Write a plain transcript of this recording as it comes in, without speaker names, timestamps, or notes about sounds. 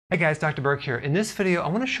Hey guys, Dr. Berg here. In this video, I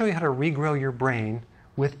want to show you how to regrow your brain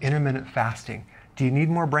with intermittent fasting. Do you need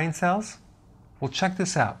more brain cells? Well, check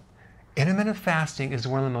this out. Intermittent fasting is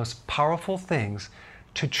one of the most powerful things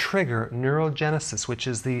to trigger neurogenesis, which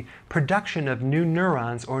is the production of new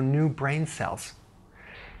neurons or new brain cells.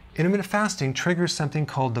 Intermittent fasting triggers something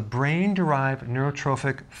called the brain-derived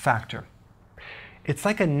neurotrophic factor. It's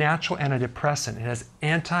like a natural antidepressant. It has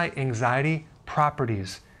anti-anxiety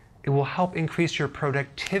properties. It will help increase your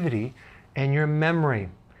productivity and your memory.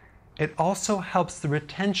 It also helps the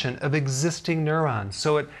retention of existing neurons.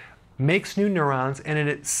 So it makes new neurons and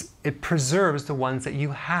it preserves the ones that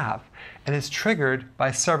you have. And it's triggered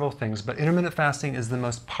by several things, but intermittent fasting is the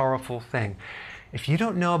most powerful thing. If you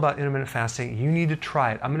don't know about intermittent fasting, you need to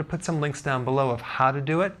try it. I'm going to put some links down below of how to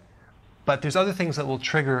do it, but there's other things that will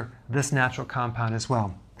trigger this natural compound as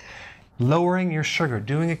well. Lowering your sugar,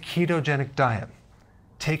 doing a ketogenic diet,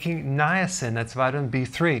 taking niacin, that's vitamin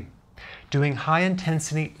B3, doing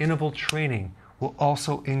high-intensity interval training will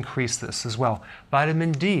also increase this as well.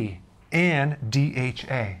 Vitamin D and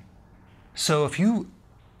DHA. So if you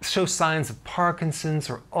show signs of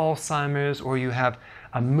Parkinson's or Alzheimer's, or you have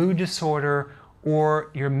a mood disorder,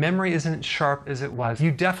 or your memory isn't sharp as it was,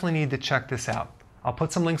 you definitely need to check this out. I'll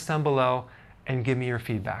put some links down below and give me your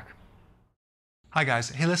feedback. Hi guys,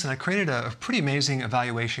 hey listen, I created a pretty amazing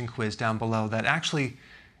evaluation quiz down below that actually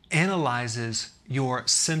analyzes your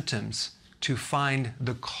symptoms to find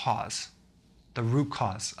the cause, the root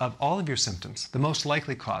cause of all of your symptoms, the most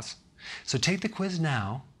likely cause. So take the quiz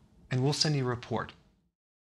now and we'll send you a report.